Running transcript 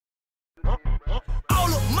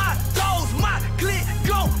All of my dogs, my click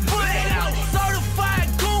go bullet out. Certified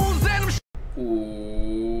goons and them.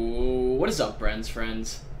 Ooh, what is up,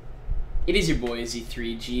 friends? It is your boy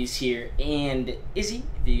Izzy3Gs here, and Izzy,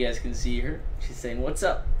 if you guys can see her, she's saying what's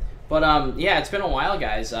up. But yeah, it's been a while,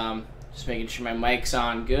 guys. Just making sure my mic's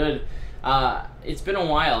on good. It's been a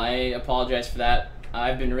while. I apologize for that.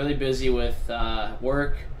 I've been really busy with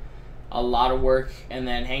work, a lot of work, and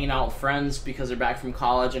then hanging out with friends because they're back from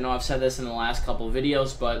college. I know I've said this in the last couple of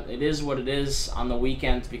videos, but it is what it is on the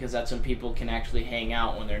weekends because that's when people can actually hang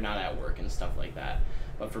out when they're not at work and stuff like that.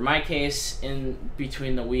 But for my case, in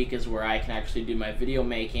between the week is where I can actually do my video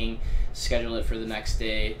making, schedule it for the next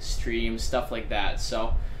day, stream, stuff like that.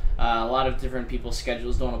 So a lot of different people's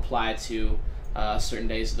schedules don't apply to certain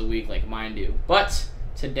days of the week like mine do. But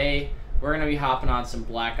today we're going to be hopping on some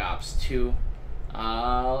Black Ops 2.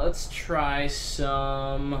 Let's try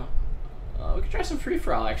some... we could try some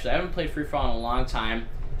free-for-all, actually. I haven't played free-for-all in a long time.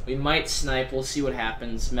 We might snipe. We'll see what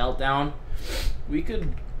happens. Meltdown. We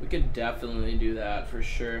could definitely do that for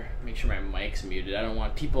sure. Make sure my mic's muted. I don't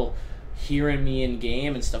want people hearing me in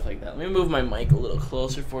game and stuff like that. Let me move my mic a little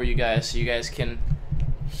closer for you guys so you guys can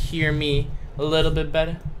hear me a little bit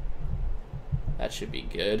better. That should be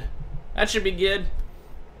good. That should be good.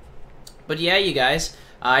 But yeah, you guys,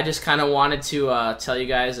 I just kind of wanted to tell you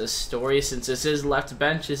guys a story since this is Left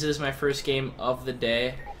Bench. This is my first game of the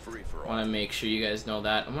day. I want to make sure you guys know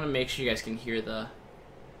that. I want to make sure you guys can hear the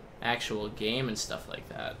actual game and stuff like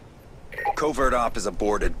that. Covert op is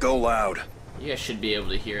aborted. Go loud. You guys should be able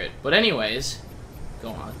to hear it. But anyways, go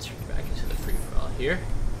on. Let's turn back into the free-for-all here.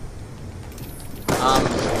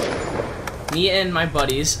 Me and my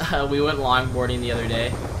buddies, we went longboarding the other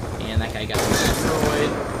day, and that guy got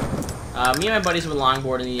destroyed. Me and my buddies went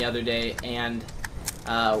longboarding the other day, and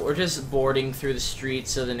we're just boarding through the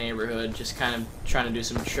streets of the neighborhood, just kind of trying to do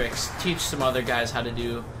some tricks, teach some other guys how to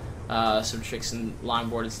do some tricks in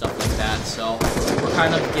longboard and stuff like that. So we're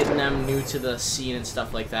kind of getting them new to the scene and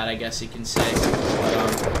stuff like that, I guess you can say. But,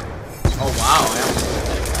 oh wow, I almost hit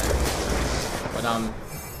that guy. But oh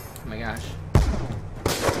my gosh.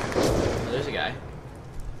 Oh, there's a guy.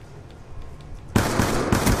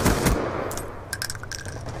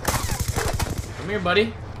 Come here,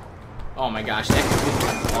 buddy. Oh my gosh, that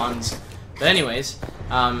could be ones. But anyways,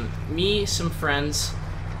 me, some friends,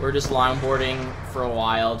 we're just longboarding for a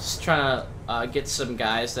while, just trying to get some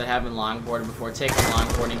guys that haven't longboarded before, take them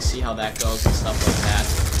longboarding, see how that goes and stuff like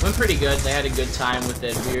that. Went pretty good. They had a good time with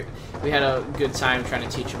it. We had a good time trying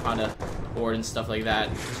to teach them how to board and stuff like that.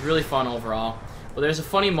 It was really fun overall. Well, there's a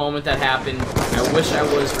funny moment that happened. I wish I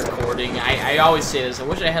was recording. I always say this. I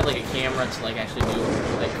wish I had like a camera to like actually do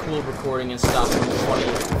like cool recording and stuff. When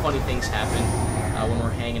funny things happen when we're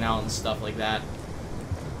hanging out and stuff like that.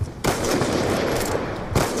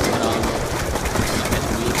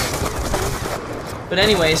 But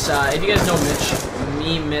anyways, if you guys know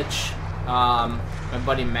Mitch, Mitch, my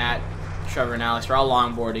buddy Matt, Trevor, and Alex, we're all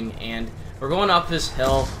longboarding, and we're going up this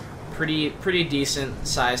hill. Pretty decent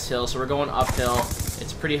sized hill, so we're going uphill.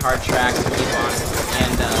 It's a pretty hard track to keep on,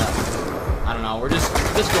 and I don't know, we're just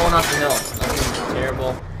going up the hill. Nothing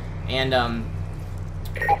terrible. And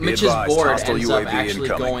Mitch's board ends up actually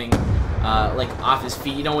going like off his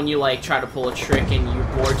feet. You know when you like try to pull a trick and your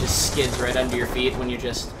board just skids right under your feet when you're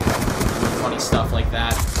just funny stuff like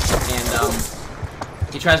that.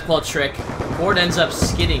 And he tries to pull a trick. Board ends up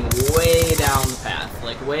skidding way down the path,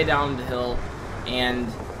 like way down the hill,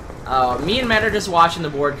 and me and Matt are just watching the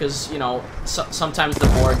board because, you know, sometimes the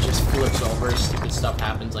board just flips over, stupid stuff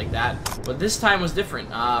happens like that. But this time was different.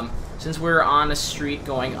 Since we were on a street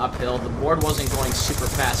going uphill, the board wasn't going super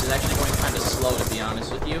fast. It was actually going kind of slow, to be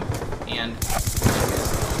honest with you. And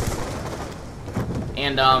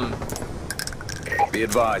be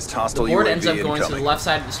advised, hostile the board UAV ends up going incoming. to the left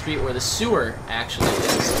side of the street where the sewer actually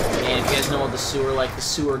is. And if you guys know what the sewer, like the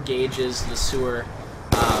sewer gauges, the sewer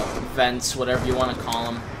vents, whatever you want to call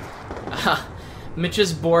them.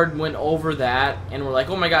 Mitch's board went over that, and we're like,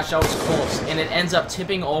 oh my gosh, that was close. And it ends up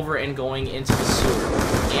tipping over and going into the sewer.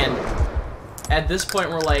 And at this point,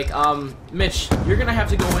 we're like, Mitch, you're gonna have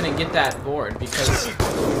to go in and get that board because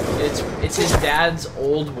it's his dad's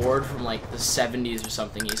old board from like the 70s or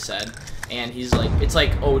something, he said. And he's like, it's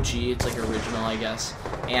like OG, it's like original, I guess.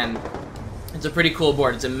 And it's a pretty cool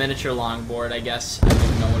board. It's a miniature longboard, I guess. I don't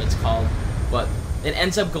even know what it's called, but it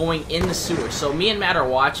ends up going in the sewer. So me and Matt are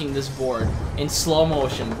watching this board in slow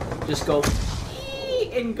motion just go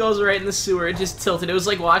and goes right in the sewer. It just tilted. It was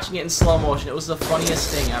like watching it in slow motion. It was the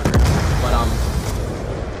funniest thing ever. But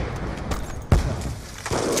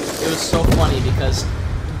it was so funny because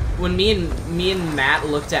when me and Matt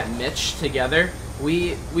looked at Mitch together,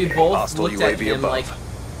 we both Hostile looked at UAV him above. like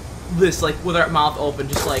this, like with our mouth open,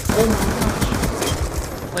 just like, oh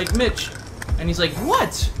my gosh, like Mitch, and he's like,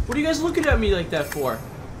 what? What are you guys looking at me like that for?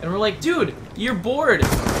 And we're like, dude, you're bored.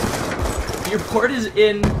 Your board is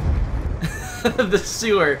in the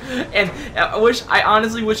sewer, and I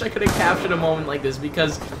honestly wish I could have captured a moment like this,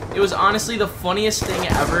 because it was honestly the funniest thing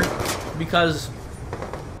ever, because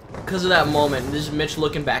of that moment. And there's Mitch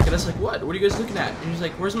looking back at us like, what are you guys looking at? And he's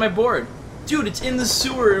like, where's my board? Dude, it's in the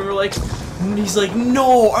sewer. And we're like, and he's like,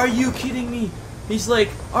 no, are you kidding me? He's like,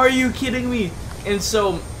 are you kidding me? And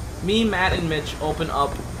so me, Matt, and Mitch open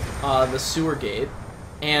up the sewer gate,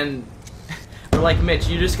 and we're like, Mitch,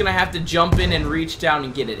 you're just gonna have to jump in and reach down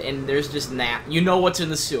and get it. And there's just you know what's in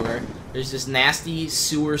the sewer. There's this nasty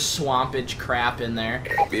sewer swampage crap in there.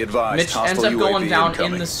 Be advised, Mitch ends hostile up going UAV down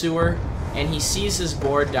incoming. in the sewer, and he sees his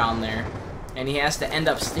board down there, and he has to end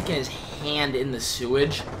up sticking his hand in the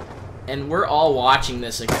sewage. And we're all watching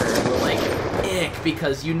this occur. We're like, ick,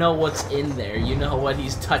 because you know what's in there. You know what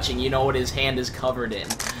he's touching. You know what his hand is covered in.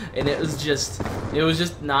 And it was just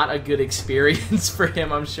not a good experience for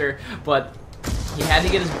him, I'm sure. But he had to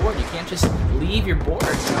get his board. You can't just leave your board,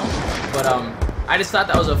 you know? But I just thought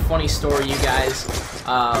that was a funny story, you guys.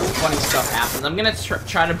 Funny stuff happens. I'm gonna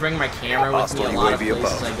try to bring my camera with me a lot of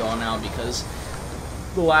places I go now, because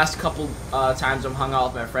the last couple times I'm hung out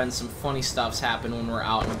with my friends, some funny stuff's happened when we're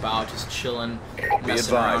out and about, just chilling,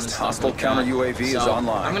 messing around and stuff hostile like counter that. UAV is So,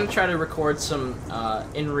 online. I'm gonna try to record some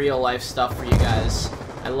in real life stuff for you guys.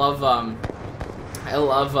 I love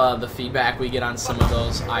the feedback we get on some of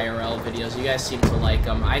those IRL videos. You guys seem to like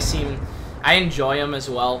them. I enjoy them as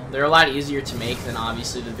well. They're a lot easier to make than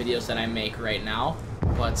obviously the videos that I make right now,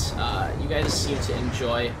 but you guys seem to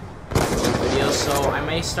enjoy those videos, so I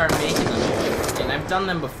may start making them again. And I've done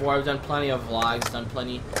them before. I've done plenty of vlogs, done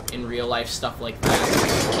plenty in real life stuff like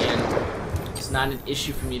that, and it's not an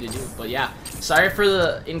issue for me to do. But yeah, sorry for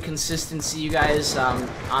the inconsistency, you guys, on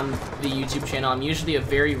the YouTube channel. I'm usually a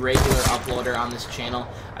very regular uploader on this channel.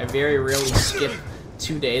 I very rarely skip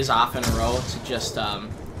 2 days off in a row to just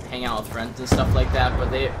hang out with friends and stuff like that. But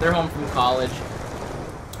they're home from college.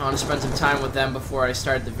 I want to spend some time with them before I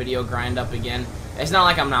start the video grind up again. It's not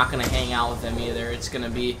like I'm not going to hang out with them either. It's going to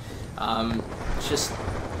be just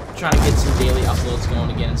trying to get some daily uploads going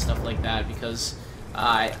again and stuff like that, because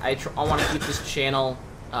I want to keep this channel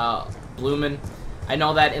blooming. I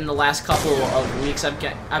know that in the last couple of weeks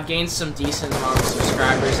I've gained some decent amount of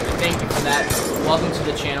subscribers, and I thank you for that. Welcome to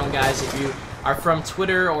the channel, guys. If you are from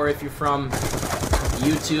Twitter or if you're from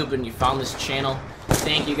YouTube and you found this channel,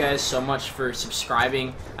 thank you guys so much for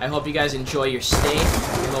subscribing. I hope you guys enjoy your stay.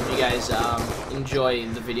 I hope you guys enjoy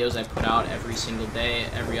the videos I put out every single day,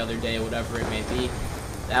 every other day, whatever it may be.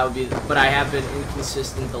 That would be, but I have been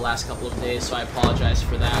inconsistent the last couple of days, so I apologize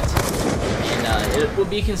for that. And it will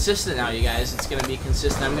be consistent now, you guys. It's going to be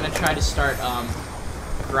consistent. I'm going to try to start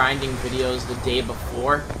grinding videos the day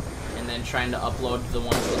before, and then trying to upload the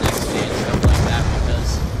ones the next day and stuff like that,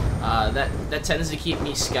 because that tends to keep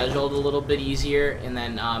me scheduled a little bit easier, and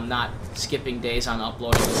then not skipping days on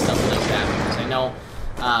uploading and stuff like that, because I know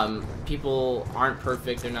people aren't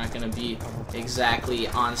perfect. They're not going to be exactly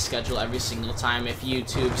on schedule every single time if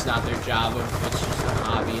YouTube's not their job, or if it's just a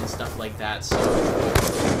hobby and stuff like that. So,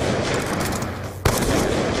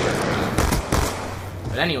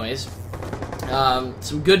 but anyways,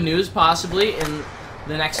 some good news possibly in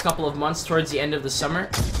the next couple of months towards the end of the summer.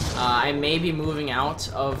 I may be moving out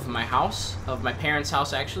of my house, of my parents'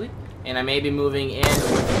 house actually, and I may be moving in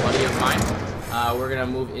with a buddy of mine. We're gonna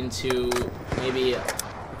move into, maybe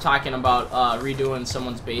talking about redoing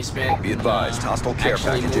someone's basement. Be advised, hostile care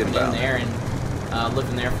actually package moving inbound. in there and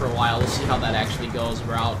living there for a while. We'll see how that actually goes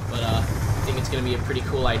about, but I think it's gonna be a pretty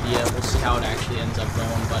cool idea. We'll see how it actually ends up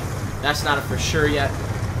going, but that's not a for sure yet.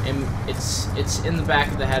 And it's in the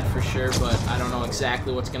back of the head for sure, but I don't know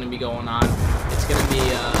exactly what's going to be going on. It's going to be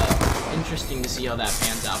interesting to see how that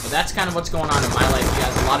pans out. But that's kind of what's going on in my life, you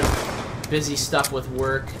guys. A lot of busy stuff with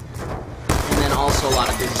work, and then also a lot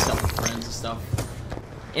of busy stuff with friends and stuff.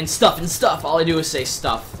 And stuff. All I do is say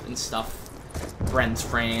stuff and stuff.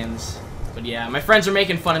 Friends. But yeah, my friends are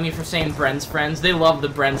making fun of me for saying friends. They love the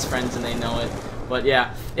friends, and they know it. But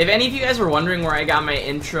yeah, if any of you guys were wondering where I got my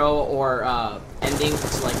intro or ending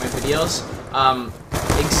to like my videos,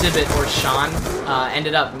 Exhibit or Sean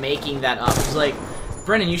ended up making that up. He's like,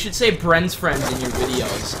 Brennan, you should say Bren's friends in your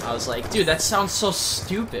videos. I was like, dude, that sounds so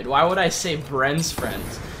stupid. Why would I say Bren's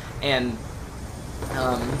friends? And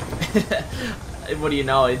what do you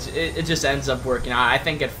know? It just ends up working out. I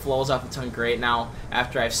think it flows off the tongue great now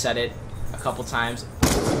after I've said it a couple times,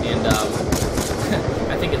 and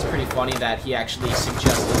I think it's pretty funny that he actually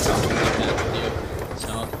suggested something like that to do.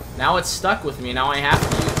 So now it's stuck with me. Now I have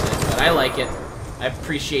to use it, but I like it. I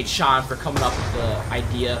appreciate Sean for coming up with the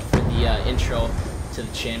idea for the intro to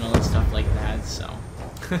the channel and stuff like that. So,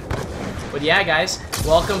 but yeah, guys,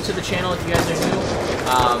 welcome to the channel if you guys are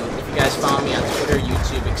new. If you guys follow me on Twitter,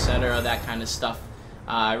 YouTube, etc., that kind of stuff.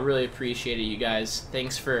 I really appreciate it, you guys.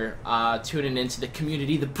 Thanks for tuning into the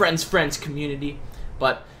community, the Brent's Friends community.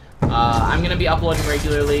 But I'm going to be uploading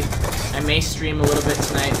regularly. I may stream a little bit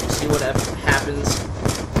tonight. We'll see what happens.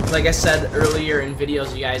 Like I said earlier in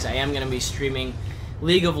videos, you guys, I am going to be streaming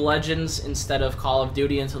League of Legends instead of Call of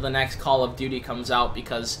Duty until the next Call of Duty comes out,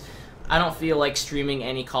 because I don't feel like streaming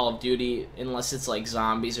any Call of Duty unless it's like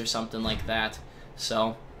zombies or something like that.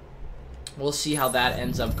 So we'll see how that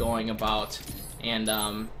ends up going about,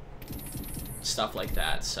 and stuff like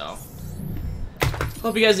that. So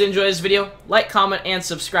hope you guys did enjoy this video. Like, comment, and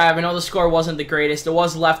subscribe. I know the score wasn't the greatest. It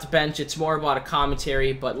was Left Bench. It's more about a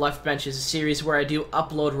commentary, but Left Bench is a series where I do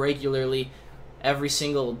upload regularly. Every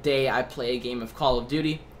single day I play a game of Call of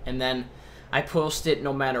Duty, and then I post it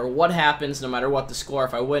no matter what happens, no matter what the score,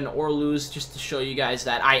 if I win or lose, just to show you guys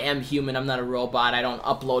that I am human. I'm not a robot. I don't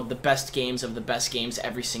upload the best games of the best games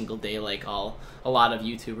every single day like a lot of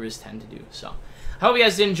YouTubers tend to do. So I hope you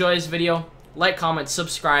guys did enjoy this video. Like, comment,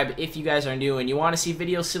 subscribe if you guys are new and you want to see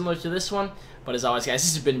videos similar to this one. But as always, guys,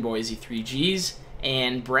 this has been Boise3Gs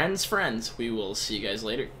and Brent's Friends. We will see you guys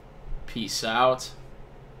later. Peace out.